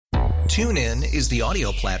TuneIn is the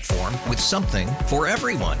audio platform with something for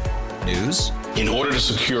everyone. News. In order to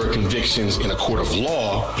secure convictions in a court of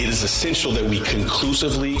law, it is essential that we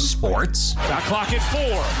conclusively. Sports. Shot clock at 4.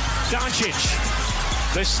 Doncic.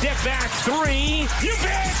 The step back 3. You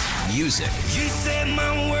bet. Music. You set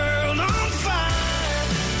my world on fire.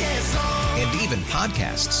 Yes, and even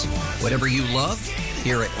podcasts. Whatever you love,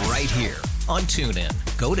 hear it right here on TuneIn.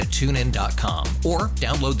 Go to TuneIn.com or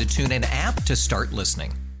download the TuneIn app to start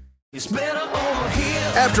listening. it's better over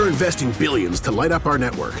here. After investing billions to light up our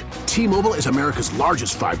network, T-Mobile is America's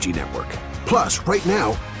largest 5G network. Plus, right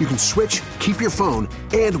now, you can switch, keep your phone,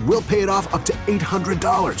 and we'll pay it off up to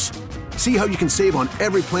 $800. See how you can save on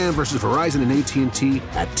every plan versus Verizon and AT&T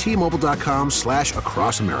at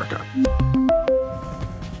T-Mobile.com/across-America.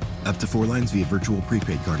 Up to 4 lines via virtual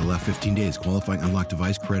prepaid card. Allow 15 days. Qualifying unlocked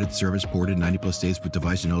device credit service ported 90-plus days with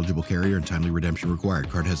device and eligible carrier and timely redemption required.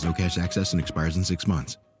 Card has no cash access and expires in 6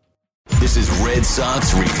 months. This is Red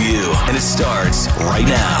Sox Review, and it starts right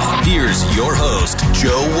now. Here's your host,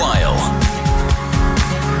 Joe Weil.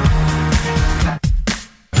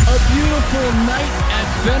 A beautiful night at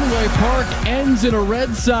Fenway Park ends in a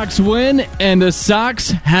Red Sox win, and the Sox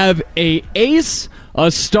have an ace, a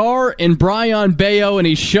star in Brayan Bello, and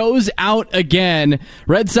he shows out again.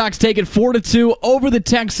 Red Sox take it 4-2 over the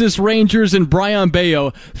Texas Rangers, and Brayan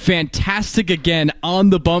Bello, fantastic again on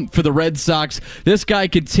the bump for the Red Sox. This guy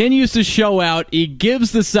continues to show out. He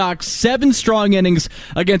gives the Sox 7 strong innings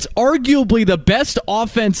against arguably the best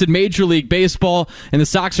offense in Major League Baseball, and the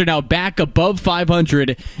Sox are now back above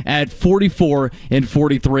 500 at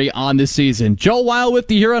 44-43 on the season. Joe Weil with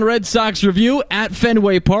you here on Red Sox Review at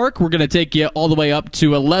Fenway Park. We're going to take you all the way up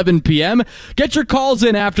to 11 p.m. Get your calls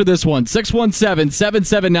in after this one.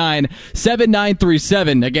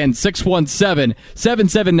 617-779-7937. Again,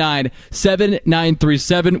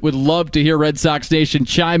 617-779-7937. Would love to hear Red Sox Nation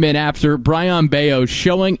chime in after Brayan Bello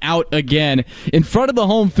showing out again in front of the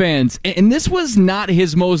home fans. And this was not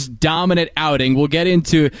his most dominant outing. We'll get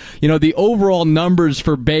into, the overall numbers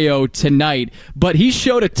for Bello tonight. But he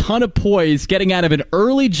showed a ton of poise, getting out of an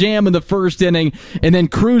early jam in the first inning and then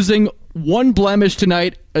cruising. One blemish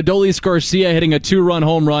tonight, Adolis Garcia hitting a 2-run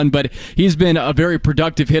home run, but he's been a very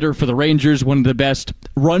productive hitter for the Rangers, one of the best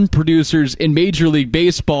run producers in Major League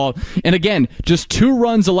Baseball. And again, just 2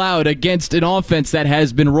 runs allowed against an offense that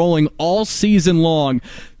has been rolling all season long.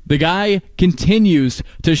 The guy continues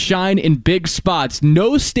to shine in big spots.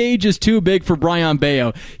 No stage is too big for Brayan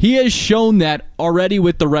Bello. He has shown that already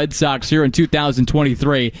with the Red Sox here in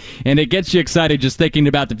 2023, and it gets you excited just thinking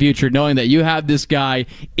about the future, knowing that you have this guy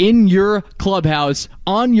in your clubhouse,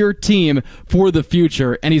 on your team for the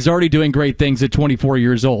future, and he's already doing great things at 24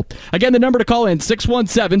 years old. Again, the number to call in,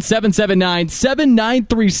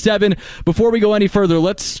 617-779-7937. Before we go any further,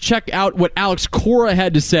 let's check out what Alex Cora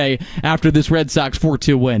had to say after this Red Sox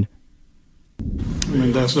 4-2 win.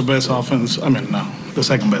 That's the best offense. The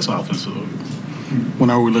second best offense. So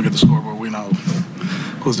whenever we look at the scoreboard, we know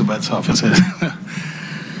who's the best offense.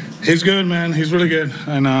 He's good, man. He's really good.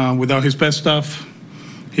 And without his best stuff,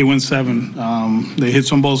 he wins 7. They hit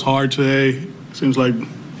some balls hard today. Seems like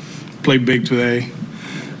played big today.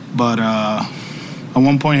 But at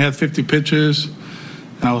one point he had 50 pitches.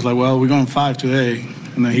 And I was like, well, we're going 5 today.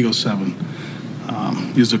 And then he goes 7.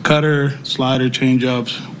 Used a cutter, slider,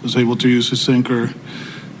 changeups, was able to use his sinker.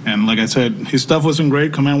 And like I said, his stuff wasn't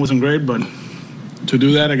great, command wasn't great, but to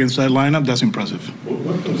do that against that lineup, that's impressive.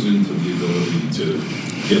 What goes into the ability to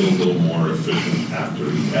get a little more efficient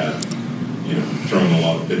after he had, thrown a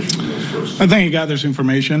lot of pitches in those first? I think he gathers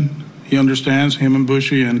information. He understands. Him and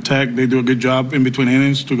Bushy and Tech, they do a good job in between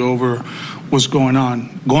innings to go over what's going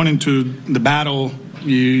on. Going into the battle,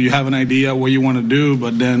 you have an idea what you want to do,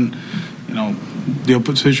 but then, the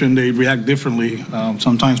opposition, they react differently,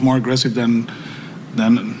 sometimes more aggressive than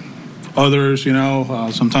others,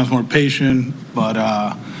 sometimes more patient. But,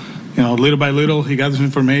 little by little, he gathers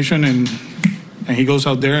information and he goes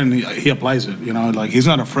out there and he applies it. He's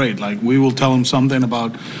not afraid. We will tell him something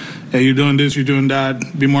about, hey, you're doing this, you're doing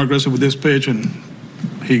that, be more aggressive with this pitch, and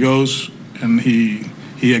he goes and he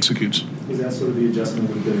executes. Is that sort of the adjustment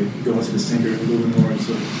with going to the sinker a little bit more?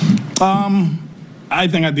 I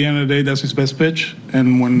think at the end of the day, that's his best pitch.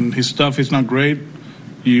 And when his stuff is not great,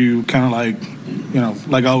 you kind of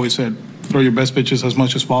like I always said, throw your best pitches as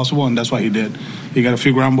much as possible, and that's what he did. He got a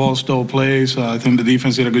few ground balls, stole plays. I think the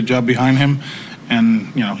defense did a good job behind him. And,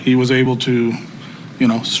 he was able to,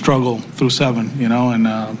 struggle through 7,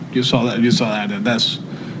 and you saw that. That's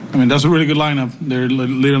a really good lineup. They're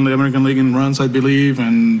leading the American League in runs, I believe,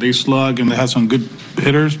 and they slug, and they had some good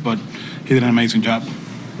hitters, but he did an amazing job.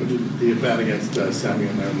 The at-bat against Sammy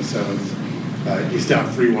in there in the 7th, He's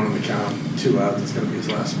down 3-1 on the count, 2 outs. It's going to be his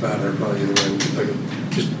last batter, probably either way.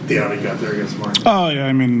 Just the out he got there against Martin. Oh, yeah,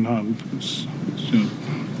 I mean,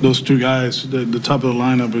 those two guys, the top of the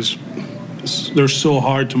lineup, they're so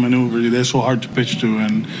hard to maneuver. They're so hard to pitch to.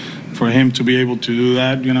 And for him to be able to do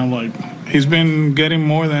that, he's been getting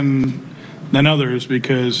more than others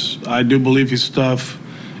because I do believe his stuff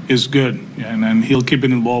is good, and he'll keep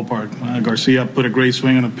it in the ballpark. Garcia put a great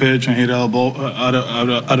swing on a pitch and hit a ball out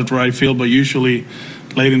of right field, but usually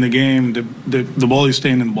late in the game, the ball is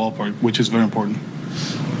staying in the ballpark, which is very important.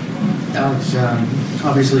 Alex,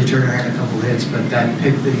 obviously Turner had a couple of hits, but that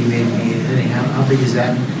pick that he made in the 8th inning, how big is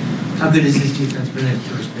that? How good has his defense been at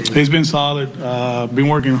first base? He's been solid, been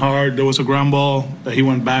working hard. There was a ground ball that he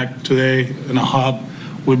went back today in a hop.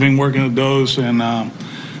 We've been working with those, and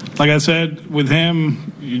like I said, with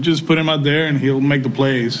him, you just put him out there and he'll make the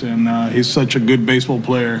plays, and he's such a good baseball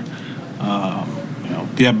player.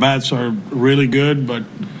 The at-bats are really good, but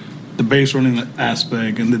the base running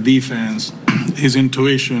aspect and the defense, his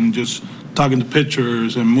intuition, just talking to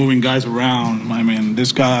pitchers and moving guys around. I mean,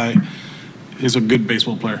 this guy is a good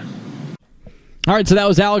baseball player. All right, so that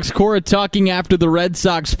was Alex Cora talking after the Red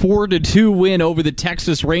Sox 4-2 win over the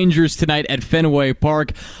Texas Rangers tonight at Fenway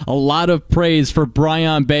Park. A lot of praise for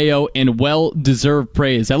Brayan Bello and well-deserved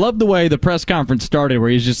praise. I love the way the press conference started where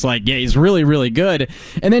he's just like, yeah, he's really, really good.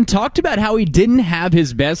 And then talked about how he didn't have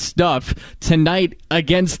his best stuff tonight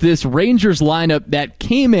against this Rangers lineup that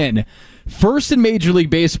came in first in Major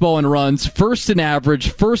League Baseball in runs, first in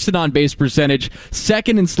average, first in on-base percentage,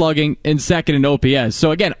 second in slugging, and second in OPS.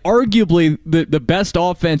 So again, arguably the best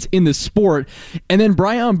offense in the sport. And then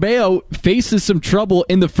Brayan Bello faces some trouble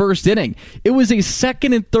in the first inning. It was a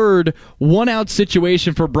second and third one-out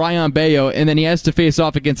situation for Brayan Bello, and then he has to face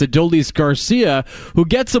off against Adolis Garcia, who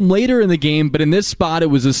gets him later in the game, but in this spot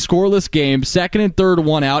it was a scoreless game, second and third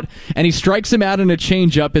one out, and he strikes him out in a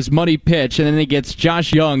changeup, his money pitch, and then he gets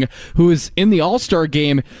Josh Young, who is in the All-Star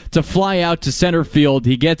game, to fly out to center field.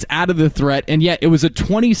 He gets out of the threat, and yet it was a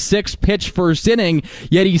 26-pitch first inning,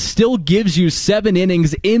 yet he still gives you 7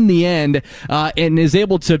 innings in the end and is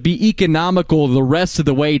able to be economical the rest of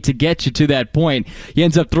the way to get you to that point. He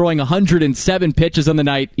ends up throwing 107 pitches on the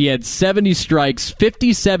night. He had 70 strikes,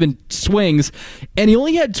 57 swings, and he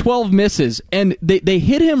only had 12 misses, and they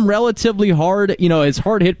hit him relatively hard. His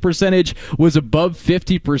hard hit percentage was above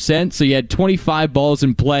 50%, so he had 25 balls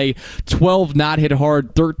in play, 12 not hit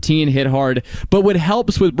hard, 13 hit hard. But what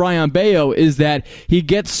helps with Brayan Bello is that he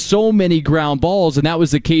gets so many ground balls, and that was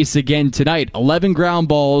the case again tonight. 11 ground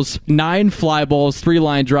balls, 9 fly balls, 3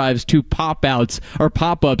 line drives, 2 pop-ups.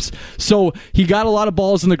 So he got a lot of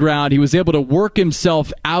balls on the ground. He was able to work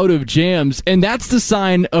himself out of jams, and that's the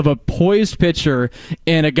sign of a poised pitcher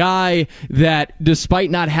and a guy that, despite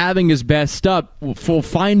not having his best up, will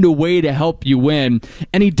find a way to help you win.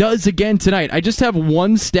 And he does again tonight. I just have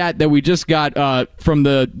one stat that we just got from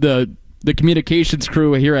the communications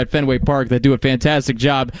crew here at Fenway Park that do a fantastic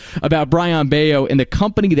job about Brayan Bello and the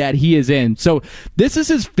company that he is in. So this is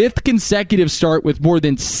his 5th consecutive start with more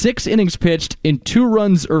than 6 innings pitched and 2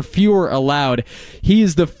 runs or fewer allowed. He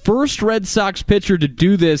is the first Red Sox pitcher to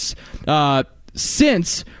do this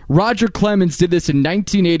since Roger Clemens did this in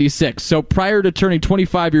 1986. So prior to turning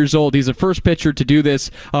 25 years old, he's the first pitcher to do this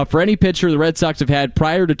for any pitcher the Red Sox have had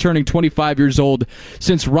prior to turning 25 years old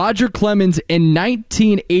since Roger Clemens in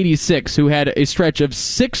 1986, who had a stretch of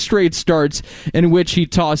 6 straight starts in which he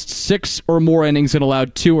tossed 6 or more innings and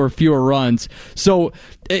allowed 2 or fewer runs. So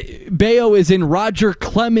Bello is in Roger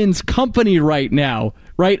Clemens' company right now.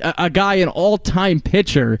 Right, a guy, an all-time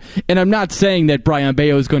pitcher, and I'm not saying that Brayan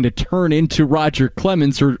Bello is going to turn into Roger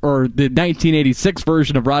Clemens or the 1986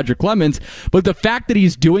 version of Roger Clemens, but the fact that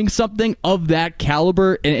he's doing something of that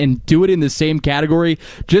caliber and do it in the same category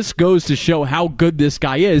just goes to show how good this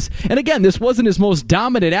guy is. And again, this wasn't his most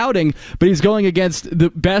dominant outing, but he's going against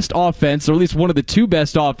the best offense, or at least one of the 2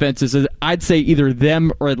 best offenses, I'd say either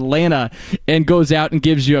them or Atlanta, and goes out and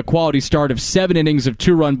gives you a quality start of 7 innings of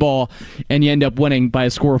 2-run ball, and you end up winning by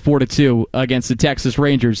a score of 4-2 against the Texas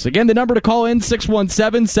Rangers. Again, the number to call in,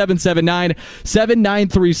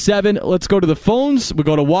 617-779-7937. Let's go to the phones. We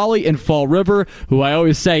go to Wally in Fall River, who I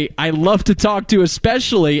always say I love to talk to,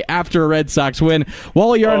 especially after a Red Sox win.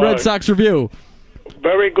 Wally, you're on Red Sox Review.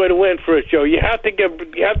 Very good win for us, Joe. You have to give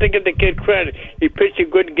the kid credit. He pitched a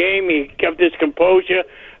good game. He kept his composure.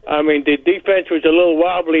 I mean, the defense was a little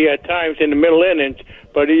wobbly at times in the middle innings,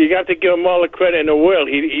 but you got to give him all the credit in the world.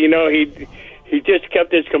 He just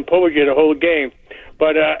kept his composure the whole game.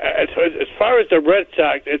 But as far as the Red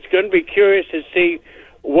Sox, it's going to be curious to see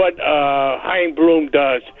what Chaim Bloom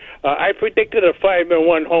does. I predicted a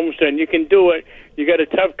 5-1 homestand. You can do it. You got a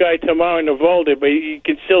tough guy tomorrow in Eovaldi, but you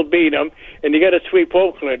can still beat him, and you got to sweep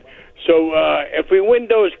Oakland. So if we win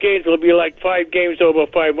those games, it'll be like 5 games over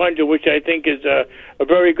 500, which I think is a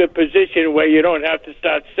very good position where you don't have to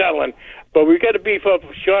start selling. But we got to beef up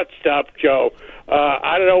shortstop, Joe.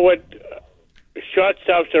 I don't know what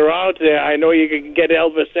shortstops are out there. I know you can get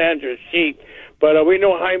Elvis Andrus cheap, but we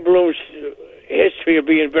know Heimblum's history of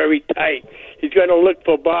being very tight. He's going to look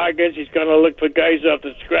for bargains. He's going to look for guys off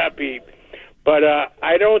the scrap heap. But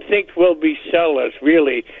I don't think we'll be sellers,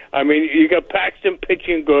 really. I mean, you got Paxton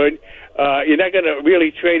pitching good. You're not going to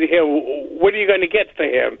really trade him. What are you going to get for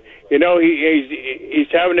him? You know, he's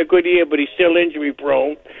having a good year, but he's still injury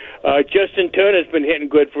prone. Justin Turner's been hitting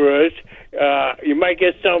good for us. You might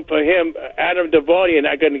get some for him. Adam Eovaldi, you're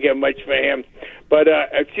not going to get much for him. But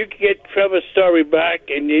if you can get Trevor Story back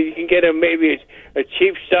and you can get him maybe a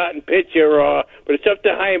cheap starting pitcher, but it's up to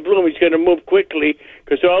Heimblum. He's going to move quickly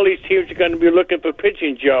because all these teams are going to be looking for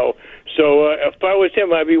pitching, Joe. So if I was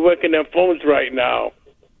him, I'd be working on phones right now.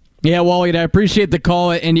 Yeah, Wally, I appreciate the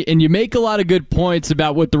call, and you make a lot of good points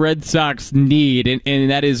about what the Red Sox need,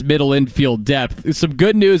 and that is middle infield depth. Some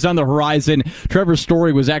good news on the horizon. Trevor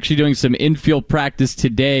Story was actually doing some infield practice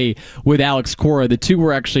today with Alex Cora. The two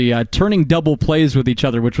were actually turning double plays with each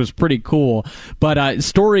other, which was pretty cool. But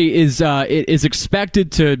Story is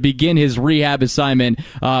expected to begin his rehab assignment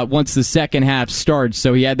once the second half starts.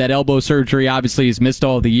 So he had that elbow surgery. Obviously, he's missed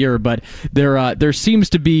all of the year, but there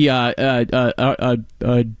seems to be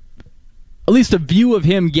at least a view of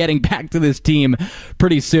him getting back to this team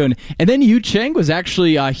pretty soon. And then Yu Chang was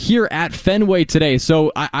actually here at Fenway today,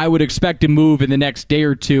 so I would expect a move in the next day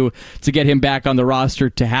or two to get him back on the roster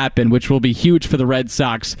to happen, which will be huge for the Red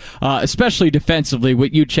Sox, especially defensively,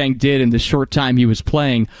 what Yu Chang did in the short time he was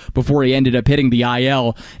playing before he ended up hitting the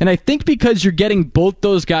IL. And I think because you're getting both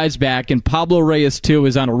those guys back, and Pablo Reyes, too,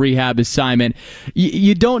 is on a rehab assignment,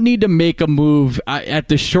 you don't need to make a move at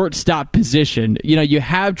the shortstop position. You know, you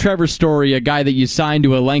have Trevor Story, a guy that you signed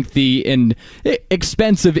to a lengthy and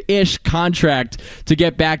expensive-ish contract to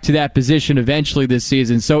get back to that position eventually this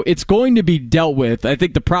season. So it's going to be dealt with. I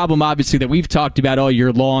think the problem, obviously, that we've talked about all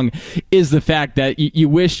year long is the fact that you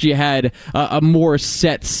wished you had a more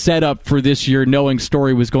set setup for this year, knowing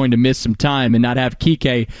Story was going to miss some time and not have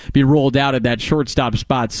Kike be rolled out at that shortstop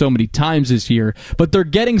spot so many times this year. But they're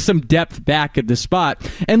getting some depth back at the spot.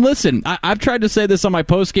 And listen, I've tried to say this on my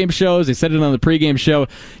post-game shows. I said it on the pregame show.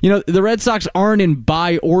 You know, the Red Sox aren't in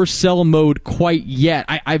buy or sell mode quite yet.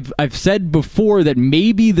 I've said before that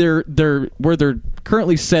maybe they're where they're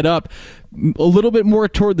currently set up a little bit more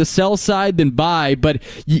toward the sell side than buy, but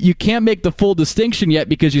you can't make the full distinction yet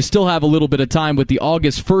because you still have a little bit of time with the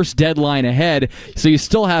August 1st deadline ahead, so you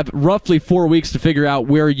still have roughly 4 weeks to figure out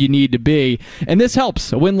where you need to be, and this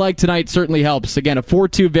helps. A win like tonight certainly helps. Again, a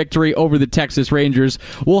 4-2 victory over the Texas Rangers.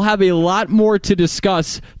 We'll have a lot more to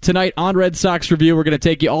discuss tonight on Red Sox Review. We're going to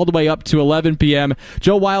take you all the way up to 11 p.m.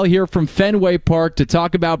 Joe Weil here from Fenway Park to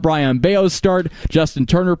talk about Brayan Bello's start, Justin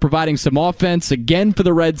Turner providing some offense again for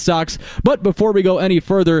the Red Sox. But before we go any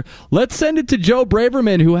further, let's send it to Joe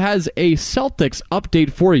Braverman, who has a Celtics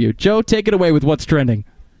update for you. Joe, take it away with what's trending.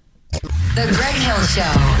 The Greg Hill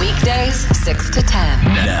Show, weekdays 6 to 10.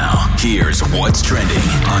 Now, here's what's trending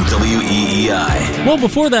on WEEI. Well,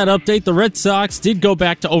 before that update, the Red Sox did go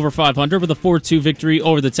back to over 500 with a 4-2 victory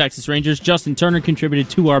over the Texas Rangers. Justin Turner contributed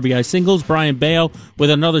 2 RBI singles. Brayan Bello with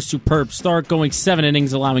another superb start, going 7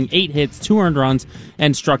 innings, allowing 8 hits, 2 earned runs,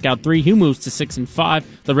 and struck out 3. He moves to 6-5.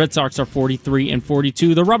 The Red Sox are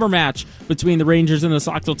 43-42. The rubber match between the Rangers and the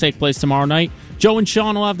Sox will take place tomorrow night. Joe and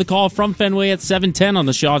Sean will have the call from Fenway at 7:10 on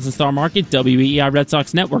the Shaws and Star Market, WEEI Red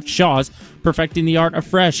Sox Network. Shaws perfecting the art of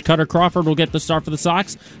fresh. Cutter Crawford will get the start for the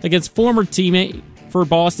Sox against former teammate for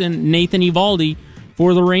Boston, Nathan Eovaldi,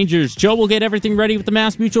 for the Rangers. Joe will get everything ready with the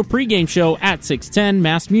Mass Mutual pregame show at 6:10.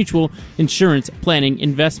 Mass Mutual Insurance Planning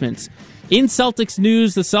Investments. In Celtics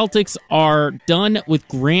news, the Celtics are done with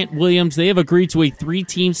Grant Williams. They have agreed to a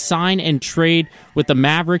 3-team sign and trade with the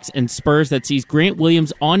Mavericks and Spurs that sees Grant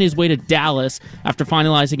Williams on his way to Dallas after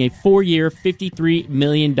finalizing a 4-year, $53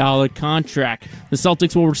 million contract. The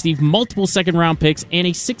Celtics will receive multiple second-round picks and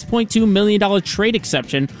a $6.2 million trade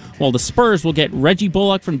exception, while the Spurs will get Reggie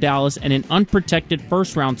Bullock from Dallas and an unprotected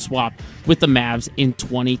first-round swap with the Mavs in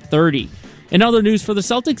 2030. In other news for the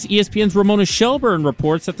Celtics, ESPN's Ramona Shelburne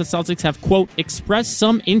reports that the Celtics have, quote, expressed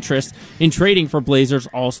some interest in trading for Blazers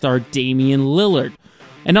All-Star Damian Lillard.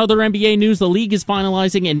 In other NBA news, the league is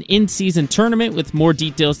finalizing an in-season tournament with more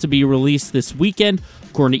details to be released this weekend.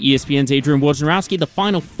 According to ESPN's Adrian Wojnarowski, the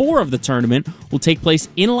Final Four of the tournament will take place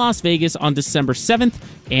in Las Vegas on December 7th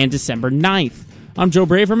and December 9th. I'm Joe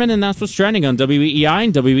Braverman, and that's what's trending on WEEI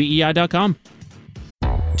and WEEI.com.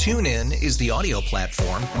 TuneIn is the audio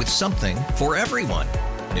platform with something for everyone.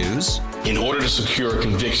 News. In order to secure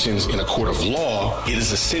convictions in a court of law, it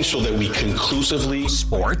is essential that we conclusively.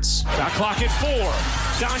 Sports. Shot clock at 4.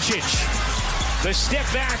 Doncic. The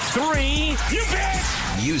step back 3. You bet.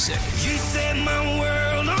 Music. You set my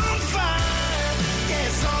world on fire.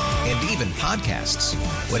 Yes, and even podcasts.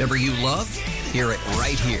 Whatever you love, hear it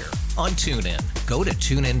right here on TuneIn. Go to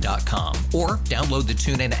TuneIn.com or download the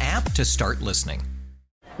TuneIn app to start listening.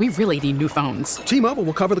 We really need new phones. T-Mobile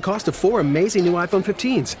will cover the cost of 4 amazing new iPhone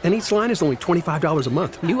 15s, and each line is only $25 a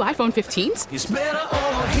month. New iPhone 15s? It's better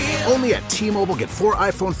over here. Only at T-Mobile, get 4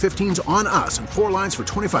 iPhone 15s on us and 4 lines for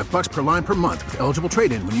 $25 per line per month with eligible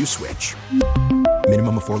trade-in when you switch.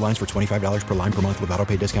 Minimum of 4 lines for $25 per line per month with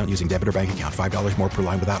autopay discount using debit or bank account. $5 more per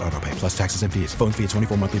line without autopay, plus taxes and fees. Phone fee at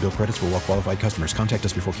 24 monthly bill credits for well-qualified customers. Contact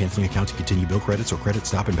us before canceling account to continue bill credits or credit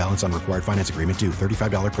stop and balance on required finance agreement due.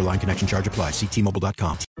 $35 per line connection charge applies. See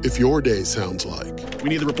T-Mobile.com. If your day sounds like... We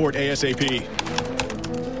need the report ASAP.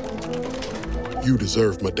 You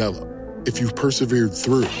deserve Modelo. If you've persevered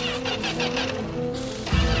through...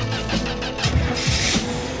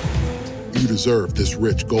 You deserve this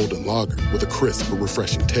rich golden lager with a crisp but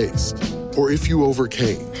refreshing taste. Or if you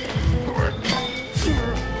overcame. 2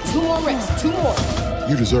 more reps, 2 more.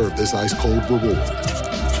 You deserve this ice-cold reward.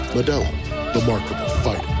 Modelo, the Markable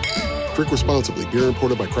Fighter. Drink responsibly. Beer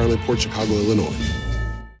imported by Crown Port Chicago, Illinois.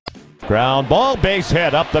 Ground ball, base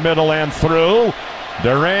hit up the middle and through.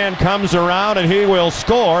 Duran comes around and he will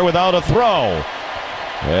score without a throw.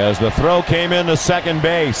 As the throw came into second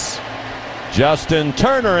base. Justin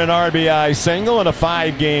Turner an RBI single and a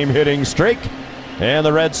 5-game hitting streak. And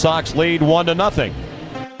the Red Sox lead 1-0.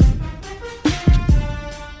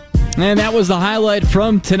 And that was the highlight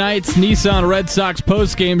from tonight's Nissan Red Sox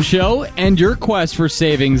postgame show and your quest for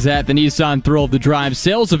savings at the Nissan Thrill of the Drive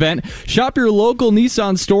sales event. Shop your local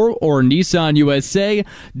Nissan store or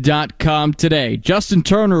nissanusa.com today. Justin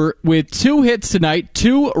Turner with 2 hits tonight,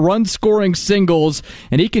 2 run-scoring singles,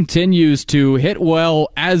 and he continues to hit well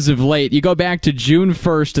as of late. You go back to June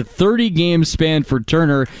 1st, a 30-game span for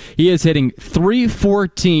Turner. He is hitting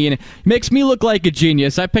 .314. Makes me look like a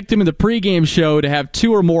genius. I picked him in the pregame show to have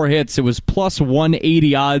 2 or more hits. It was plus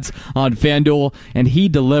 180 odds on FanDuel, and he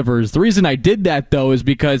delivers. The reason I did that, though, is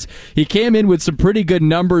because he came in with some pretty good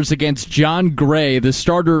numbers against John Gray, the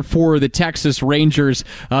starter for the Texas Rangers.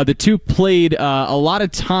 The two played a lot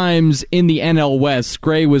of times in the NL West.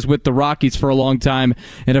 Gray was with the Rockies for a long time,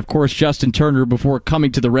 and, of course, Justin Turner, before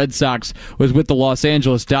coming to the Red Sox, was with the Los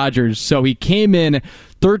Angeles Dodgers. So he came in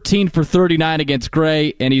 13 for 39 against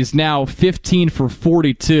Gray, and he's now 15 for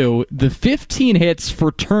 42. The 15 hits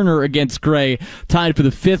for Turner against Gray tied for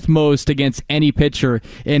the 5th most against any pitcher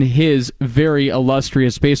in his very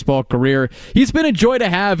illustrious baseball career. He's been a joy to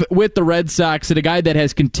have with the Red Sox and a guy that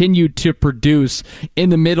has continued to produce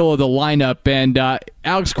in the middle of the lineup. And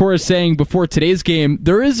Alex Cora saying before today's game,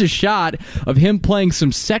 there is a shot of him playing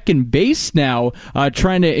some second base now,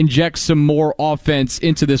 trying to inject some more offense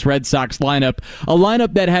into this Red Sox lineup. A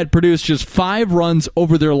lineup that had produced just 5 runs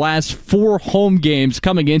over their last 4 home games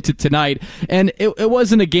coming into tonight. And it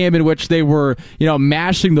wasn't a game in which they were,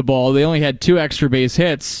 mashing the ball. They only had 2 extra base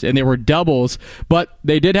hits, and they were doubles. But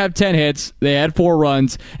they did have 10 hits. They had 4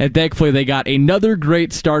 runs, and thankfully they got another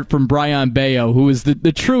great start from Brayan Bello, who is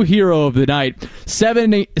the true hero of the night.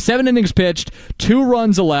 7 innings pitched, 2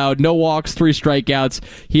 runs allowed, no walks, 3 strikeouts.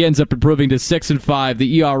 He ends up improving to 6-5.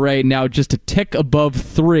 The ERA now just a tick above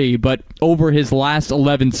 3, but over his last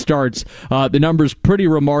 11 starts, the number's pretty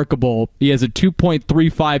remarkable. He has a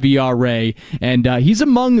 2.35 ERA, and he's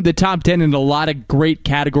among the top 10 in a lot of great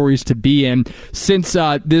categories to be in since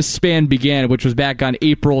this span began, which was back on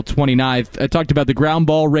April 29th. I talked about the ground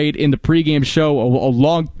ball rate in the pregame show a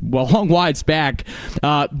long whiles back,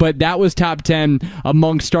 but that was top 10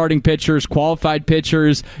 among starting pitchers, qualified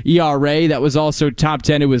pitchers. ERA, that was also top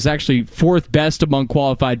 10. It was actually 4th best among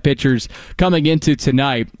qualified pitchers coming into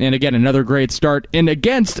tonight. And again, another great start, and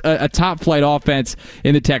against a top-flight offense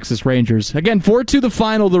in the Texas Rangers. Again, 4-2 the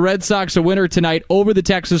final. The Red Sox a winner tonight over the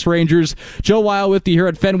Texas Rangers. Joe Weil with you here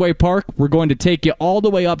at Fenway Park. We're going to take you all the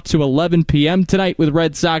way up to 11 p.m. tonight with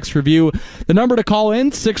Red Sox Review. The number to call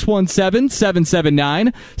in,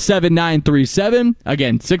 617-779-7937.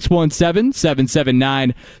 Again,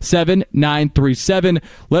 617-779-7937.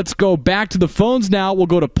 Let's go back to the phones now. We'll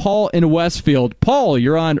go to Paul in Westfield. Paul,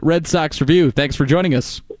 you're on Red Sox Review. Thanks for joining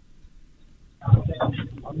us.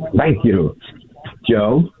 Thank you,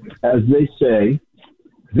 Joe. As they say,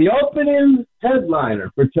 the opening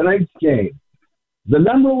headliner for tonight's game, the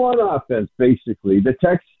number 1 offense, basically. The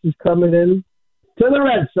Texas is coming in to the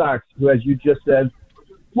Red Sox, who, as you just said,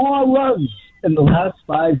 4 runs in the last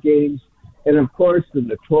 5 games, and of course the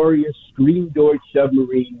notorious screen door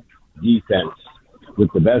submarine defense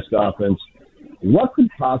with the best offense. What could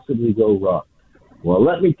possibly go wrong? Well,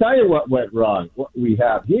 let me tell you what went wrong. What we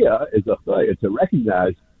have here is it's a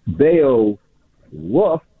recognized Bello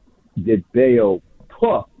woof did Bello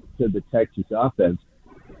poof to the Texas offense.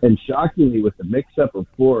 And shockingly, with the mix-up of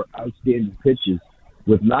 4 outstanding pitches,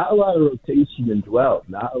 with not a lot of rotation and dwell,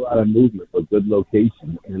 not a lot of movement, but good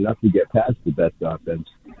location, and enough to get past the best offense,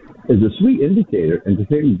 is a sweet indicator. And to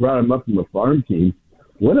think we brought him up from a farm team,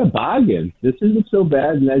 what a bargain. This isn't so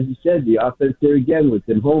bad. And as you said, the offense there again with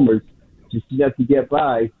them homers, just enough to get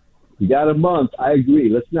by. You got a month. I agree.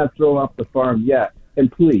 Let's not throw off the farm yet.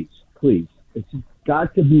 And please, it's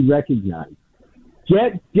got to be recognized.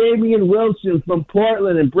 Get Damian Wilson from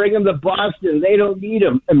Portland and bring him to Boston. They don't need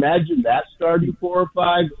him. Imagine that starting 4 or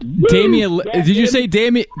 5. Did you say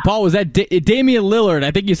Damian? Paul, was that Damian Lillard?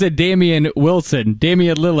 I think you said Damian Wilson.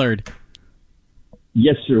 Damian Lillard.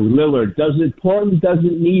 Yes, sir. Lillard. Portland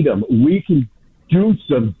doesn't need him. We can do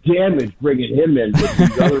some damage bringing him in with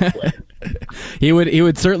these other players. He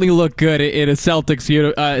would certainly look good in a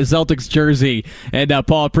Celtics jersey. And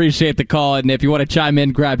Paul, appreciate the call. And if you want to chime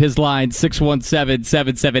in, grab his line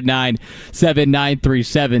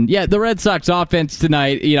 617-779-7937. Yeah, the Red Sox offense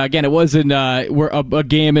tonight. Again, it wasn't a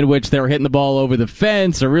game in which they were hitting the ball over the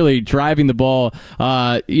fence or really driving the ball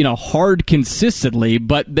hard consistently.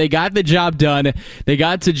 But they got the job done. They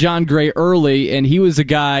got to John Gray early, and he was a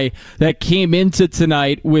guy that came into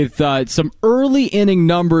tonight with some early inning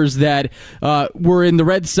numbers that were in the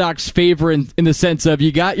Red Sox favor in the sense of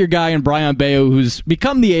you got your guy in Brayan Bello, who's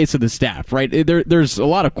become the ace of the staff, right? There's a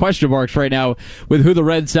lot of question marks right now with who the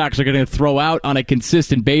Red Sox are going to throw out on a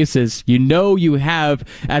consistent basis. You have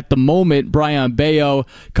at the moment Brayan Bello,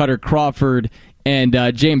 Cutter Crawford, and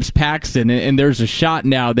James Paxton, and there's a shot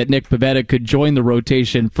now that Nick Pivetta could join the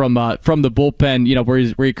rotation from the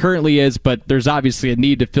bullpen, where he currently is, but there's obviously a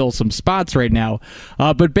need to fill some spots right now.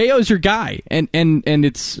 But Bello's your guy, and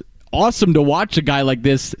it's awesome to watch a guy like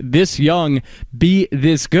this young be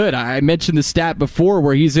this good. I mentioned the stat before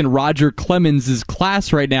where he's in Roger Clemens'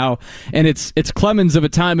 class right now, and it's Clemens of a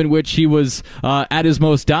time in which he was at his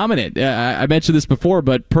most dominant. I mentioned this before,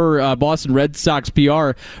 but per Boston Red Sox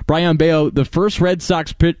PR, Brayan Bello, the first Red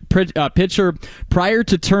Sox pitcher prior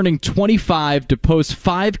to turning 25 to post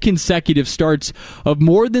 5 consecutive starts of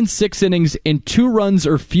more than 6 innings and 2 runs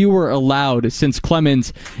or fewer allowed since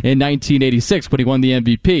Clemens in 1986 when he won the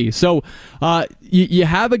MVP. So you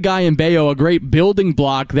have a guy in Bello, a great building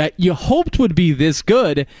block that you hoped would be this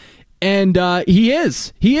good, and he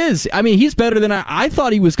is. I mean, he's better than I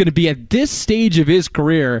thought he was going to be at this stage of his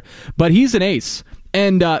career, but he's an ace.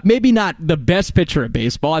 And maybe not the best pitcher at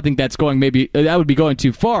baseball. I think that would be going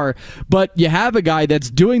too far. But you have a guy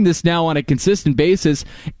that's doing this now on a consistent basis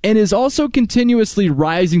and is also continuously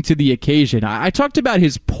rising to the occasion. I talked about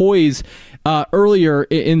his poise earlier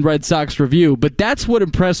in Red Sox Review, but that's what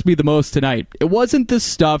impressed me the most tonight. It wasn't the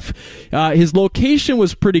stuff. His location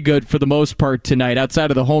was pretty good for the most part tonight,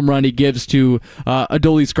 outside of the home run he gives to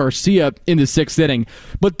Adolis Garcia in the 6th inning.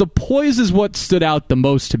 But the poise is what stood out the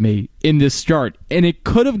most to me in this start, and it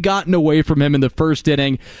could have gotten away from him in the 1st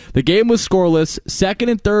inning. The game was scoreless, 2nd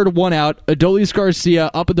and 3rd, 1 out, Adolis Garcia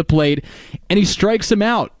up at the plate, and he strikes him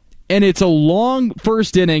out. And it's a long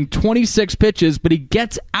 1st inning, 26 pitches, but he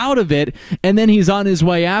gets out of it, and then he's on his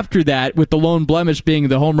way after that, with the lone blemish being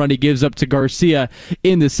the home run he gives up to Garcia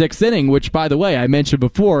in the 6th inning, which, by the way, I mentioned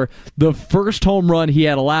before, the first home run he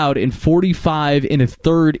had allowed in 45 in a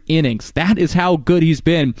 3rd innings. That is how good he's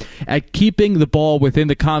been at keeping the ball within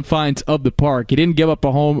the confines of the park. He didn't give up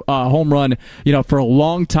a home run, for a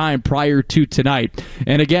long time prior to tonight.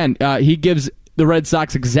 And again, he gives the Red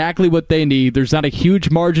Sox exactly what they need. There's not a huge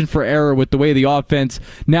margin for error with the way the offense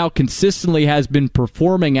now consistently has been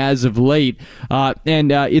performing as of late,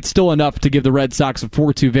 and it's still enough to give the Red Sox a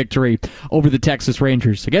 4-2 victory over the Texas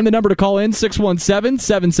Rangers. Again, the number to call in,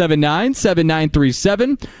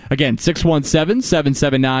 617-779-7937. Again,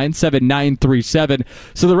 617-779-7937.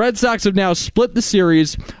 So the Red Sox have now split the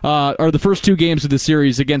series, or the first 2 games of the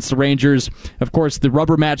series against the Rangers. Of course, the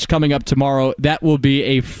rubber match coming up tomorrow. That will be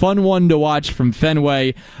a fun one to watch from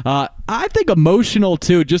Fenway. I think emotional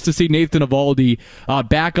too, just to see Nathan Eovaldi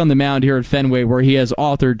back on the mound here at Fenway, where he has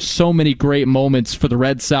authored so many great moments for the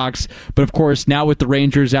Red Sox. But of course, now with the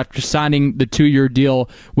Rangers, after signing the 2-year deal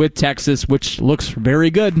with Texas, which looks very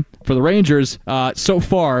good for the Rangers so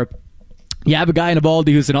far. You have a guy in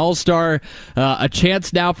Eovaldi who's an all-star, a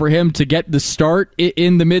chance now for him to get the start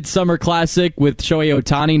in the Midsummer Classic with Shohei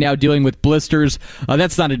Ohtani now dealing with blisters.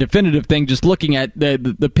 That's not a definitive thing, just looking at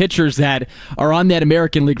the pitchers that are on that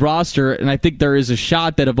American League roster, and I think there is a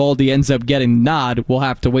shot that Eovaldi ends up getting the nod. We'll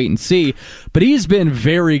have to wait and see. But he's been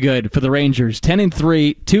very good for the Rangers.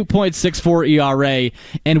 10-3, 2.64 ERA,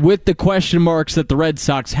 and with the question marks that the Red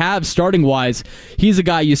Sox have starting-wise, he's a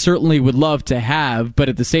guy you certainly would love to have, but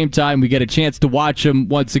at the same time, we get a chance to watch him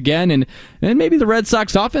once again, and maybe the Red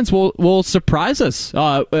Sox offense will surprise us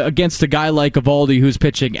against a guy like Eovaldi who's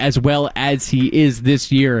pitching as well as he is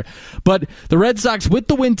this year. But the Red Sox, with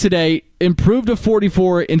the win today, improved to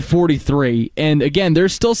 44-43, and again,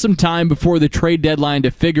 there's still some time before the trade deadline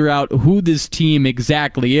to figure out who this team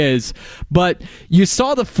exactly is, but you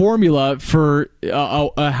saw the formula for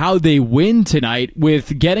how they win tonight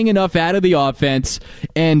with getting enough out of the offense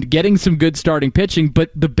and getting some good starting pitching,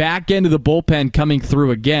 but the back end of the bullpen coming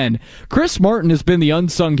through again. Chris Martin has been the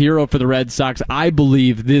unsung hero for the Red Sox, I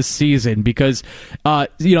believe, this season, because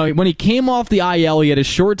when he came off the IL, he had a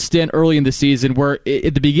short stint early in the season where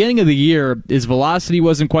at the beginning of the year, his velocity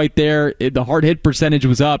wasn't quite there, the hard hit percentage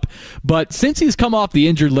was up, but since he's come off the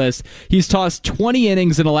injured list, he's tossed 20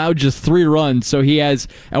 innings and allowed just 3 runs, so he has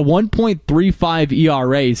a 1.35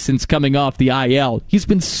 ERA since coming off the IL. He's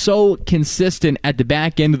been so consistent at the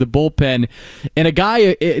back end of the bullpen, and a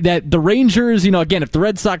guy that the Rangers, again, if the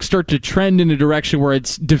Red Sox start to trend in a direction where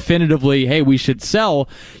it's definitively, hey, we should sell,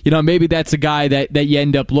 maybe that's a guy that you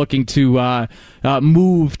end up looking to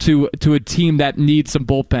move to a team that needs some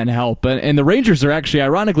bullpen help. And the Rangers are actually,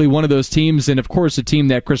 ironically, one of those teams, and of course a team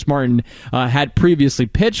that Chris Martin had previously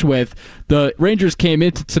pitched with. The Rangers came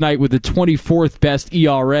into tonight with the 24th best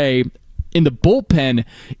ERA in the bullpen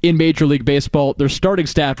in Major League Baseball. Their starting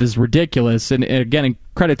staff is ridiculous, and again,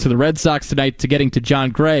 credit to the Red Sox tonight to getting to John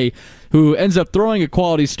Gray, who ends up throwing a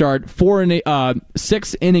quality start,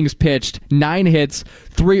 6 innings pitched, 9 hits,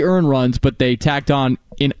 3 earned runs, but they tacked on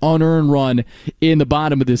an unearned run in the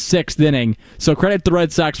bottom of the 6th inning. So credit the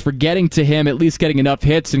Red Sox for getting to him, at least getting enough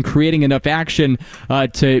hits and creating enough action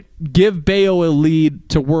to give Bello a lead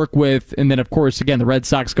to work with. And then, of course, again, the Red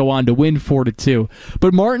Sox go on to win 4-2.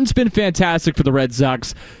 But Martin's been fantastic for the Red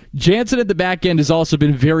Sox. Jansen at the back end has also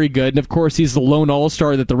been very good, and of course he's the lone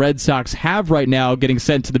all-star that the Red Sox have right now, getting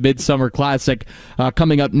sent to the Midsummer Classic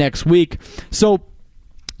coming up next week. So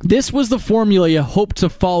this was the formula you hope to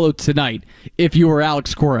follow tonight if you were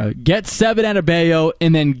Alex Cora. Get 7 out of Bello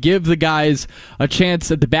and then give the guys a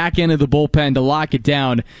chance at the back end of the bullpen to lock it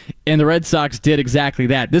down, and the Red Sox did exactly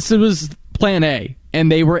that. This was plan A,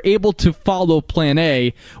 and they were able to follow plan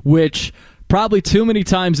A, which probably too many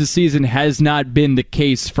times this season has not been the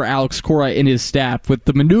case for Alex Cora and his staff, with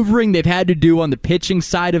the maneuvering they've had to do on the pitching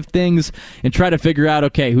side of things and try to figure out,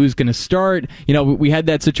 okay, who's going to start. We had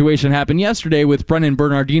that situation happen yesterday with Brennan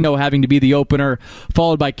Bernardino having to be the opener,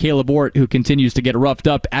 followed by Caleb Ort, who continues to get roughed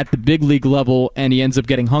up at the big league level, and he ends up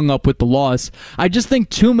getting hung up with the loss. I just think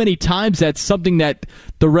too many times that's something that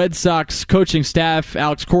the Red Sox coaching staff,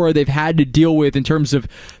 Alex Cora, they've had to deal with in terms of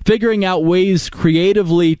figuring out ways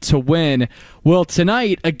creatively to win. Well,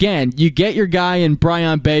 tonight, again, you get your guy in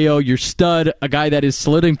Brayan Bello, your stud, a guy that is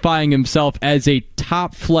solidifying himself as a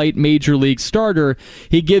top-flight Major League starter.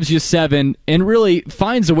 He gives you 7 and really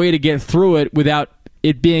finds a way to get through it without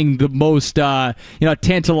it being the most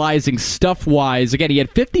tantalizing stuff-wise. Again, he had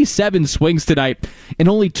 57 swings tonight and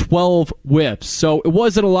only 12 whiffs. So it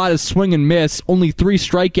wasn't a lot of swing and miss, only 3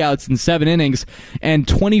 strikeouts in 7 innings, and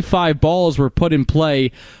 25 balls were put in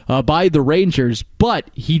play by the Rangers. But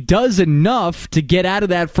he does enough to get out of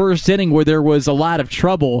that first inning where there was a lot of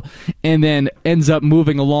trouble, and then ends up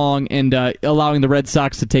moving along and allowing the Red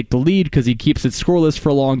Sox to take the lead because he keeps it scoreless for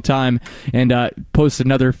a long time and posts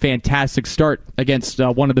another fantastic start against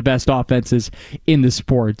one of the best offenses in the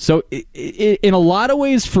sport. So in a lot of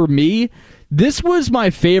ways for me, this was my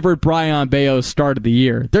favorite Brayan Bello start of the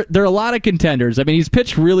year. There are a lot of contenders. I mean, he's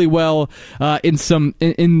pitched really well in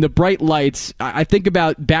the bright lights. I think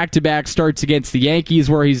about back-to-back starts against the Yankees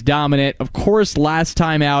where he's dominant. Of course, last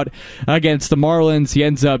time out against the Marlins, he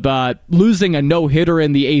ends up losing a no-hitter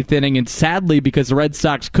in the 8th inning, and sadly, because the Red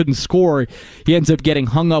Sox couldn't score, he ends up getting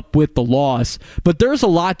hung up with the loss. But there's a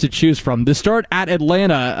lot to choose from. The start at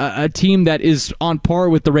Atlanta, a team that is on par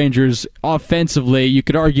with the Rangers offensively. You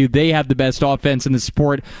could argue they have the best offense in the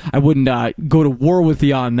sport. I wouldn't go to war with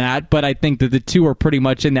you on that, but I think that the two are pretty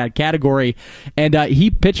much in that category. And he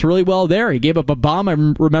pitched really well there. He gave up a bomb, I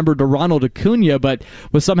remember, to Ronald Acuna, but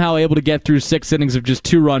was somehow able to get through 6 innings of just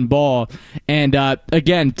 2-run ball. And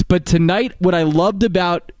again, but tonight, what I loved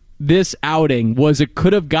about this outing was it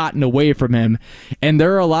could have gotten away from him, and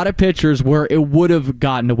there are a lot of pitchers where it would have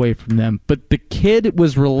gotten away from them, but the kid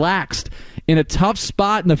was relaxed in a tough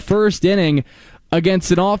spot in the first inning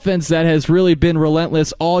against an offense that has really been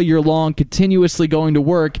relentless all year long, continuously going to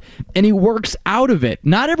work, and he works out of it.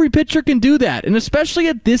 Not every pitcher can do that, and especially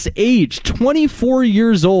at this age, 24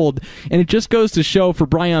 years old, and it just goes to show for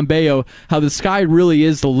Brayan Bello how the sky really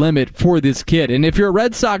is the limit for this kid. And if you're a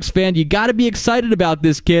Red Sox fan, you got to be excited about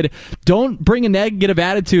this kid. Don't bring a negative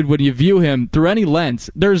attitude when you view him through any lens.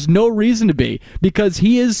 There's no reason to be, because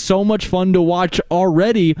he is so much fun to watch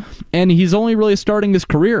already, and he's only really starting his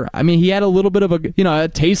career. I mean, he had a little bit of a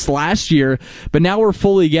taste last year, but now we're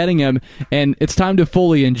fully getting him, and it's time to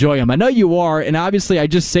fully enjoy him. I know you are, and obviously I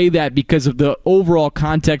just say that because of the overall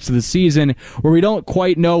context of the season, where we don't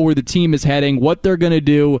quite know where the team is heading, what they're going to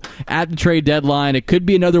do at the trade deadline. It could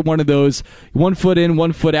be another one of those 1 foot in,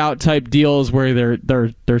 1 foot out type deals where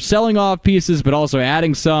they're selling off pieces, but also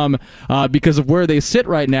adding some because of where they sit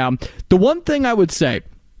right now. The one thing I would say,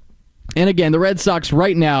 and again, the Red Sox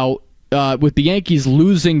right now, with the Yankees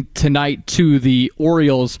losing tonight to the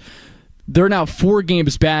Orioles, they're now 4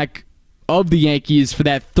 games back of the Yankees for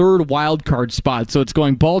that third wild card spot. So it's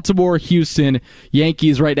going Baltimore, Houston,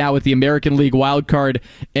 Yankees right now with the American League wild card,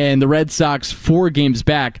 and the Red Sox 4 games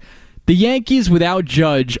back. The Yankees without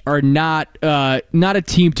Judge are not a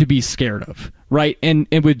team to be scared of. Right, and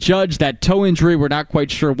with Judge, that toe injury, we're not quite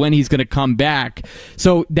sure when he's going to come back.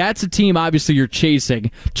 So that's a team, obviously, you're chasing.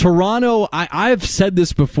 Toronto, I've said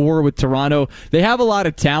this before with Toronto. They have a lot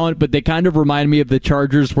of talent, but they kind of remind me of the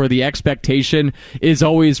Chargers, where the expectation is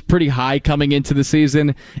always pretty high coming into the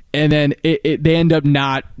season, and then they end up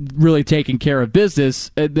not really taking care of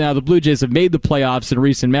business. Now, the Blue Jays have made the playoffs in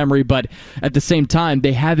recent memory, but at the same time,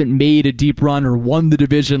 they haven't made a deep run or won the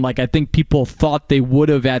division like I think people thought they would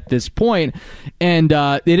have at this point. And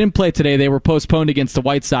they didn't play today. They were postponed against the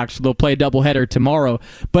White Sox, so they'll play a doubleheader tomorrow.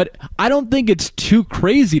 But I don't think it's too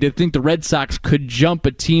crazy to think the Red Sox could jump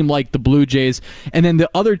a team like the Blue Jays. And then the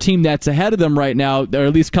other team that's ahead of them right now, or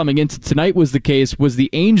at least coming into tonight was the case, was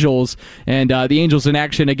the Angels. And the Angels in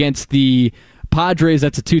action against the Padres.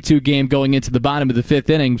 That's a 2-2 game going into the bottom of the 5th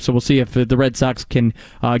inning, so we'll see if the Red Sox can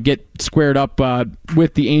get squared up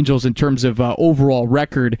with the Angels in terms of overall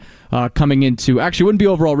record coming into... Actually, it wouldn't be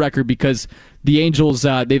overall record because the Angels,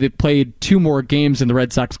 they've played 2 more games than the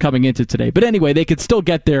Red Sox coming into today. But anyway, they could still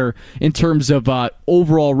get there in terms of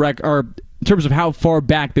overall record, or in terms of how far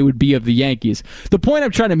back they would be of the Yankees. The point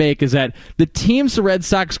I'm trying to make is that the teams the Red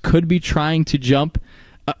Sox could be trying to jump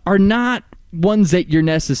are not ones that you're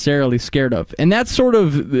necessarily scared of. And that's sort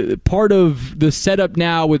of part of the setup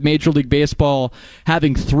now with Major League Baseball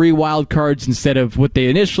having 3 wild cards instead of what they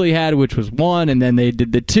initially had, which was 1, and then they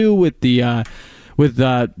did the 2 with the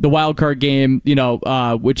wild card game,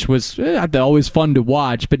 which was always fun to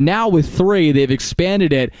watch. But now with 3, they've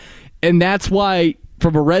expanded it, and that's why,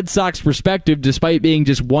 from a Red Sox perspective, despite being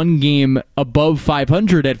just 1 game above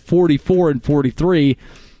 500 at 44 and 43,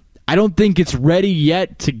 I don't think it's ready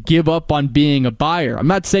yet to give up on being a buyer. I'm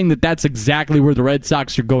not saying that that's exactly where the Red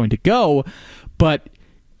Sox are going to go, but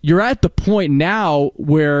you're at the point now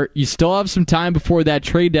where you still have some time before that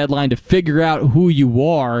trade deadline to figure out who you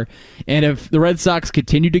are. And if the Red Sox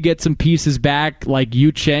continue to get some pieces back, like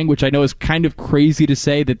Yu Chang, which I know is kind of crazy to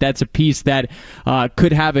say that that's a piece that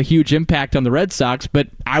could have a huge impact on the Red Sox, but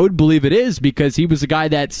I would believe it is, because he was a guy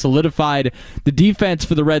that solidified the defense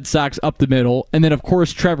for the Red Sox up the middle. And then, of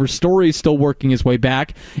course, Trevor Story is still working his way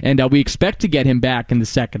back, and we expect to get him back in the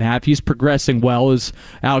second half. He's progressing well, as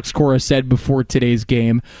Alex Cora said before today's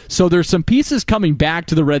game. So there's some pieces coming back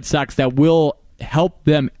to the Red Sox that will help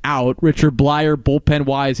them out. Richard Blyer,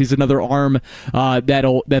 bullpen-wise, he's another arm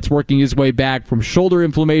that's working his way back from shoulder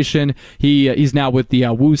inflammation. He's now with the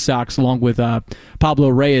Woo Sox, along with Pablo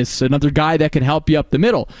Reyes, another guy that can help you up the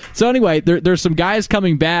middle. So anyway, there's some guys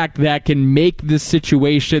coming back that can make this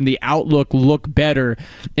situation, the outlook, look better.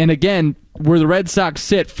 And again, where the Red Sox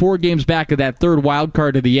sit 4 games back of that third wild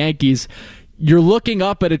card of the Yankees, you're looking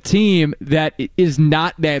up at a team that is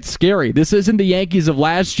not that scary. This isn't the Yankees of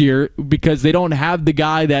last year, because they don't have the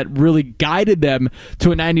guy that really guided them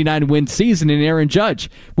to a 99-win season in Aaron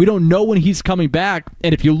Judge. We don't know when he's coming back.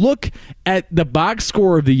 And if you look at the box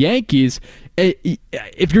score of the Yankees,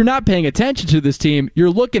 if you're not paying attention to this team,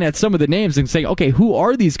 you're looking at some of the names and saying, okay, who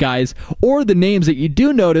are these guys? Or the names that you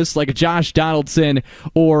do notice, like a Josh Donaldson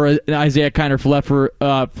or an Isaiah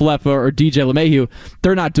Kiner-Falefa or DJ LeMahieu,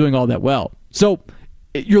 they're not doing all that well. So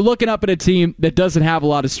you're looking up at a team that doesn't have a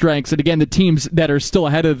lot of strengths. And again, the teams that are still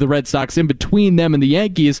ahead of the Red Sox, in between them and the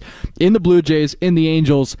Yankees, in the Blue Jays, in the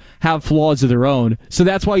Angels, have flaws of their own. So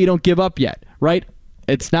that's why you don't give up yet, right?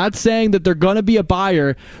 It's not saying that they're going to be a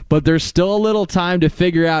buyer, but there's still a little time to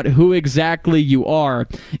figure out who exactly you are.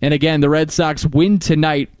 And again, the Red Sox win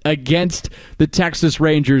tonight against the Texas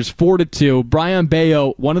Rangers 4-2. Brayan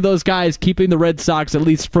Bello, one of those guys keeping the Red Sox at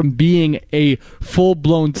least from being a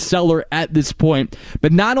full-blown seller at this point.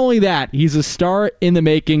 But not only that, he's a star in the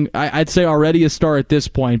making. I'd say already a star at this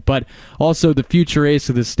point, but also the future ace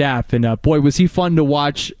of the staff. And boy, was he fun to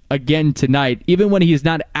watch again tonight. Even when he's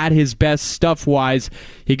not at his best stuff-wise,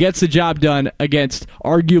 he gets the job done against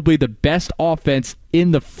arguably the best offense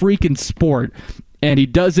in the freaking sport. And he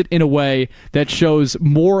does it in a way that shows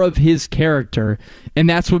more of his character, and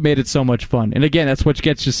that's what made it so much fun. And again, that's what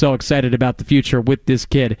gets you so excited about the future with this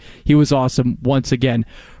kid. He was awesome once again.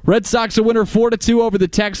 Red Sox a winner 4-2 over the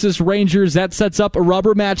Texas Rangers. That sets up a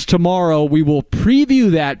rubber match tomorrow. We will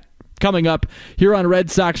preview that coming up here on Red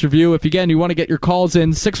Sox Review. If, again, you want to get your calls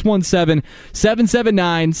in,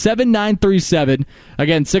 617-779-7937.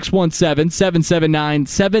 Again,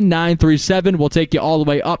 617-779-7937. We'll take you all the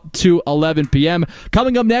way up to 11 p.m.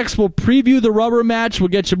 Coming up next, we'll preview the rubber match. We'll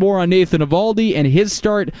get you more on Nathan Eovaldi and his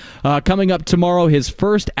start coming up tomorrow, his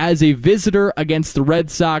first as a visitor against the Red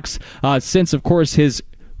Sox since, of course, his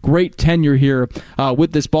great tenure here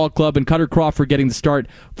with this ball club, and Cutter Crawford getting the start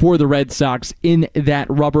for the Red Sox in that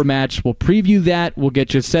rubber match. We'll preview that. We'll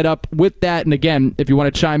get you set up with that. And again, if you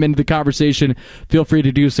want to chime into the conversation, feel free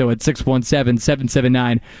to do so at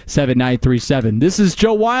 617-779-7937. This is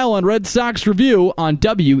Joe Weil on Red Sox Review on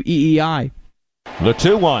WEEI. The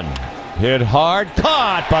 2-1. Hit hard.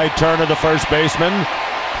 Caught by Turner, the first baseman.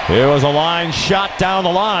 It was a line shot down the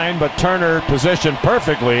line, but Turner positioned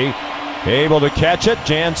perfectly. Able to catch it.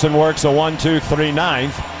 Jansen works a 1-2-3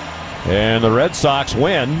 ninth. And the Red Sox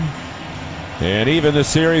win. And even the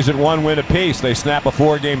series at 1 win apiece. They snap a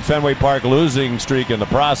 4-game Fenway Park losing streak in the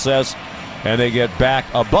process. And they get back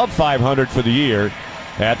above 500 for the year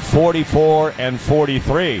at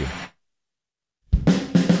 44-43.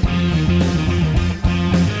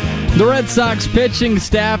 The Red Sox pitching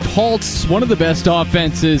staff halts one of the best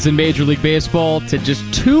offenses in Major League Baseball to just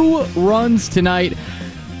 2 runs tonight.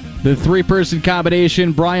 The 3-person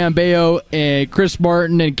combination, Brayan Bello and Chris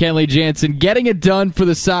Martin and Kenley Jansen getting it done for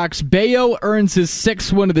the Sox. Bello earns his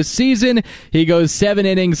 6th win of the season. He goes 7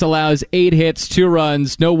 innings, allows 8 hits, 2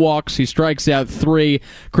 runs, no walks. He strikes out 3.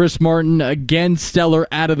 Chris Martin, again, stellar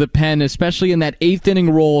out of the pen, especially in that 8th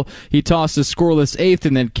inning role. He tossed a scoreless 8th,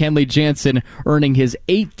 and then Kenley Jansen earning his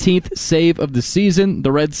 18th save of the season.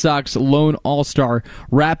 The Red Sox lone all-star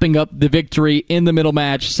wrapping up the victory in the middle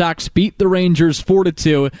match. Sox beat the Rangers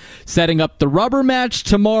 4-2. Setting up the rubber match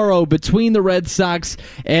tomorrow between the Red Sox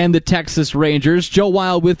and the Texas Rangers. Joe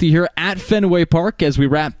Weil with you here at Fenway Park as we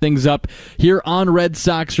wrap things up here on Red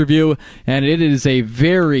Sox Review. And it is a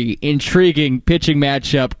very intriguing pitching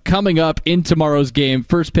matchup coming up in tomorrow's game.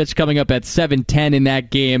 First pitch coming up at 7:10 in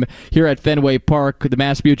that game here at Fenway Park. The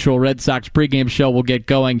Mass Mutual Red Sox pregame show will get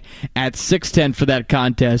going at 6:10 for that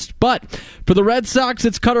contest. But for the Red Sox,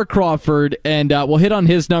 it's Cutter Crawford, and we'll hit on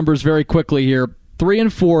his numbers very quickly here.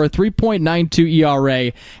 3-4, 3.92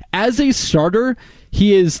 ERA. As a starter,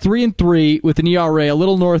 he is 3-3 with an ERA a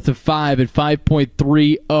little north of 5 at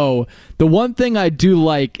 5.30. The one thing I do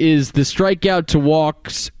like is the strikeout to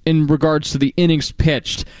walks in regards to the innings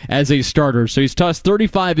pitched as a starter. So he's tossed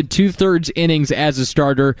 35 2/3 innings as a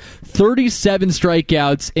starter, 37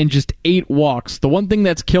 strikeouts, and just 8 walks. The one thing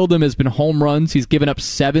that's killed him has been home runs. He's given up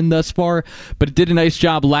 7 thus far, but it did a nice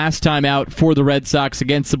job last time out for the Red Sox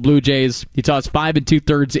against the Blue Jays. He tossed 5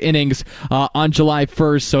 2/3 innings on July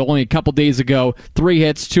 1st, so only a couple days ago. 3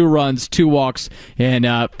 hits, 2 runs, 2 walks, and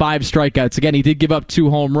 5 strikeouts. Again, he did give up 2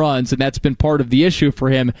 home runs, and that's been part of the issue for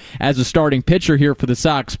him as a starting pitcher here for the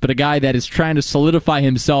Sox, but a guy that is trying to solidify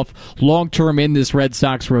himself long-term in this Red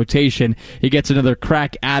Sox rotation. He gets another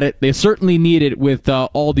crack at it. They certainly need it with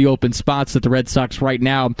all the open spots that the Red Sox right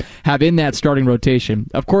now have in that starting rotation.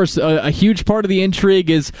 Of course, a huge part of the intrigue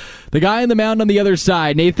is the guy on the mound on the other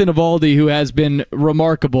side, Nathan Eovaldi, who has been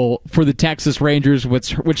remarkable for the Texas Rangers,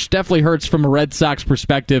 which definitely hurts from a Red Sox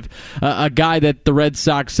perspective. A guy that the Red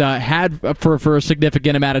Sox had for a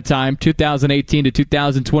significant amount of time, 2018 to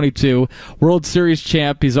 2022, World Series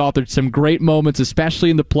champ. He's authored some great moments, especially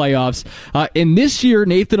in the playoffs. In this year,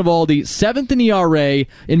 Nathan Eovaldi, 7th in ERA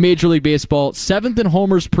in Major League Baseball, 7th in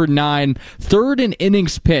homers per 9, 3rd in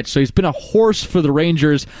innings pitched. So he's been a horse for the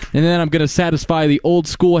Rangers. And then I'm going to satisfy the old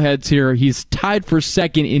school heads here. He's tied for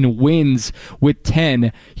 2nd in wins with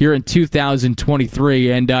 10 here in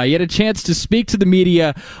 2023. And he had a chance to speak to the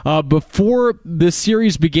media before the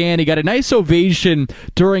series began. He got a nice ovation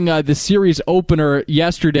during the series opener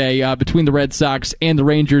yesterday between the Red Sox and the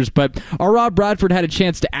Rangers. But our Rob Bradford had a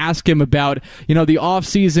chance to ask him about, the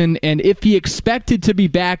offseason and if he expected to be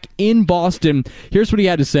back in Boston. Here's what he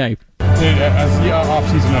had to say. As the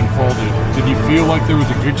offseason unfolded, did you feel like there was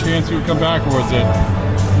a good chance you would come back, or was it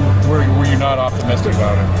were you not optimistic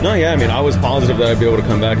about it? No, yeah, I was positive that I'd be able to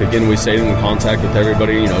come back. Again, we stayed in contact with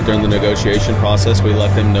everybody, during the negotiation process. We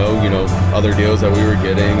let them know, other deals that we were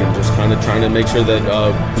getting, and just kind of trying to make sure that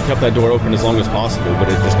we kept that door open as long as possible. But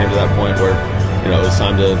it just came to that point where, it was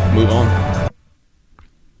time to move on.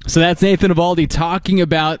 So that's Nathan Eovaldi talking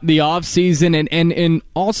about the offseason and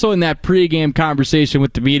also in that pregame conversation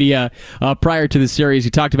with the media prior to the series, he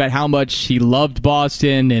talked about how much he loved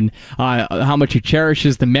Boston and how much he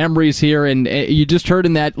cherishes the memories here. And you just heard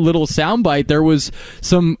in that little soundbite there was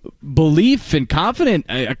some belief and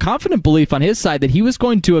a confident belief on his side that he was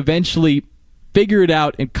going to eventually figure it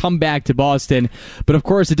out and come back to Boston. But of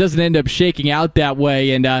course, it doesn't end up shaking out that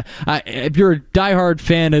way. And if you're a diehard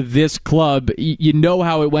fan of this club, you know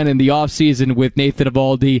how it went in the offseason with Nathan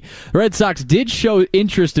Eovaldi. The Red Sox did show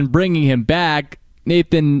interest in bringing him back.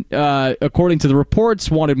 Nathan, according to the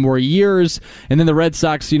reports, wanted more years, and then the Red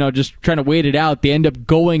Sox, just trying to wait it out. They end up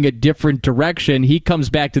going a different direction. He comes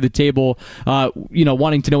back to the table,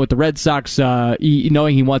 wanting to know what the Red Sox,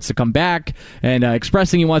 knowing he wants to come back, and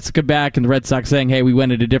expressing he wants to come back, and the Red Sox saying, hey, we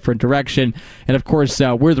went in a different direction. And of course,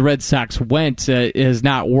 where the Red Sox went has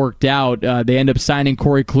not worked out. They end up signing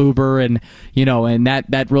Corey Kluber, and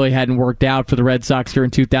that really hadn't worked out for the Red Sox here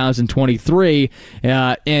in 2023.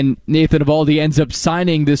 And Nathan Eovaldi ends up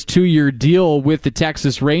signing this 2-year deal with the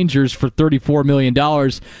Texas Rangers for $34 million.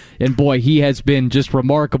 And boy, he has been just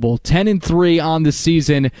remarkable. 10-3 on the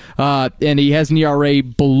season, and he has an ERA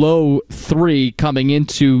below 3 coming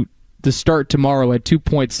into the start tomorrow at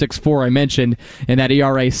 2.64, I mentioned, and that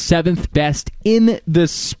ERA 7th best in the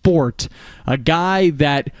sport. A guy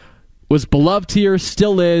that was beloved here,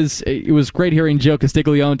 still is. It was great hearing Joe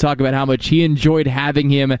Castiglione talk about how much he enjoyed having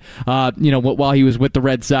him, while he was with the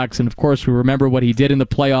Red Sox. And of course, we remember what he did in the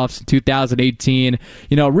playoffs in 2018.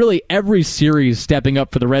 Really every series stepping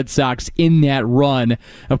up for the Red Sox in that run.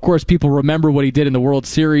 Of course, people remember what he did in the World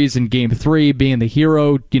Series in Game 3, being the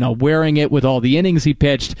hero, wearing it with all the innings he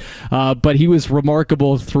pitched. But he was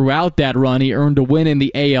remarkable throughout that run. He earned a win in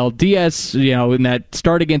the ALDS, in that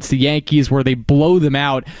start against the Yankees where they blow them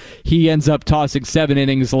out. He ends up tossing 7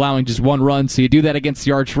 innings, allowing just 1 run. So you do that against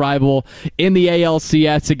the arch rival in the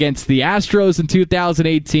ALCS against the Astros in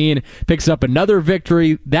 2018. Picks up another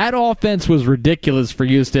victory. That offense was ridiculous for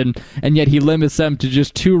Houston, and yet he limits them to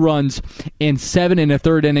just 2 runs in 7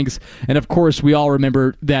 1/3 innings. And of course, we all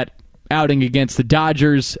remember that outing against the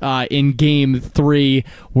Dodgers in Game 3,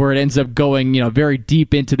 where it ends up going very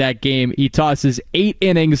deep into that game. He tosses 8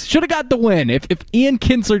 innings. Should have got the win. If Ian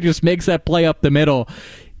Kinsler just makes that play up the middle,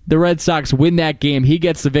 the Red Sox win that game. He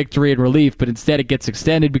gets the victory in relief, but instead it gets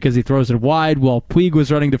extended because he throws it wide while Puig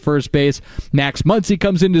was running to first base. Max Muncy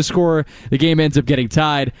comes in to score. The game ends up getting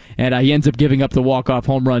tied, and he ends up giving up the walk-off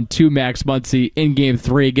home run to Max Muncy in Game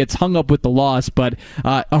 3. Gets hung up with the loss, but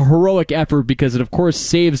a heroic effort because it, of course,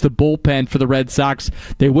 saves the bullpen for the Red Sox.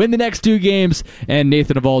 They win the next 2 games, and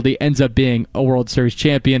Nathan Eovaldi ends up being a World Series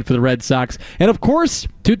champion for the Red Sox. And, of course,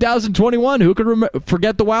 2021, who could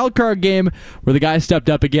forget the wild card game where the guy stepped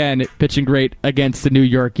up again, pitching great against the New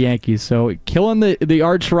York Yankees. So killing the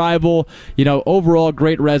arch rival, overall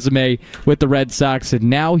great resume with the Red Sox. And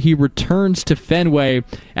now he returns to Fenway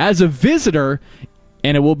as a visitor,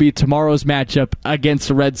 and it will be tomorrow's matchup against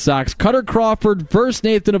the Red Sox. Cutter Crawford versus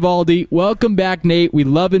Nathan Eovaldi. Welcome back, Nate. We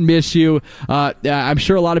love and miss you. I'm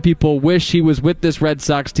sure a lot of people wish he was with this Red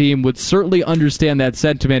Sox team, would certainly understand that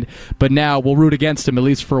sentiment, but now we'll root against him, at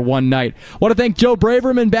least for one night. I want to thank Joe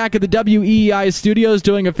Braverman back at the WEEI studios,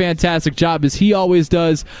 doing a fantastic job, as he always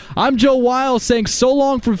does. I'm Joe Weil, saying so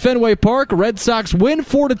long from Fenway Park. Red Sox win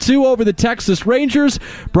 4-2 over the Texas Rangers.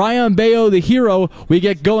 Brayan Bello, the hero. We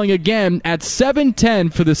get going again at 7:10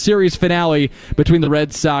 for the series finale between the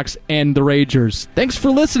Red Sox and the Rangers. Thanks for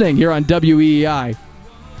listening here on WEEI.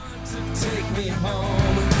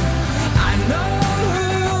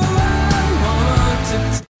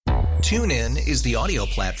 TuneIn is the audio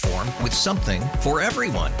platform with something for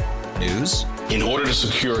everyone. News. In order to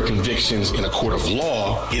secure convictions in a court of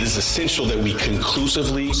law, it is essential that we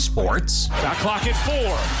conclusively. Sports. Shot clock at 4.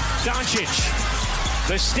 Doncic.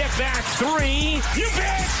 The step back 3. You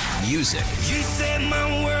bet. Music. You set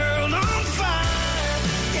my world on fire.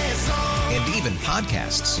 Yes, and even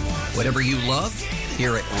podcasts. Whatever you love,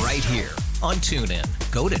 hear it right here on TuneIn.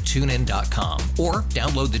 Go to TuneIn.com or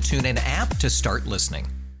download the TuneIn app to start listening.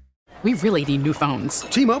 We really need new phones.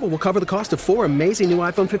 T-Mobile will cover the cost of 4 amazing new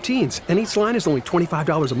iPhone 15s, and each line is only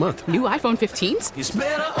 $25 a month. New iPhone 15s? It's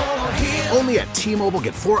better over here. Only at T-Mobile,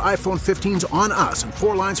 get 4 iPhone 15s on us and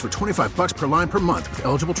 4 lines for $25 per line per month with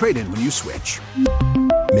eligible trade-in when you switch.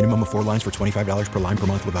 Minimum of 4 lines for $25 per line per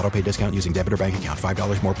month with autopay discount using debit or bank account.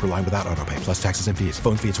 $5 more per line without autopay, plus taxes and fees.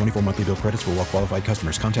 Phone fee at 24 monthly bill credits for well-qualified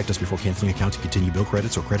customers. Contact us before canceling account to continue bill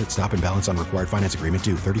credits or credit stop and balance on required finance agreement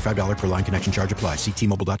due. $35 per line connection charge applies. See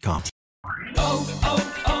T-Mobile.com.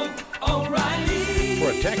 O'Reilly.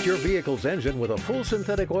 Protect your vehicle's engine with a full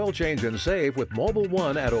synthetic oil change and save with Mobile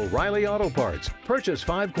One at O'Reilly Auto Parts. Purchase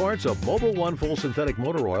 5 quarts of Mobile One full synthetic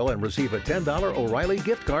motor oil and receive a $10 O'Reilly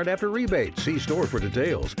gift card after rebate. See store for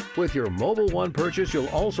details. With your Mobile One purchase, you'll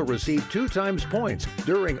also receive 2 times points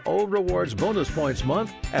during O Rewards Bonus Points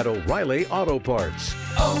Month at O'Reilly Auto Parts.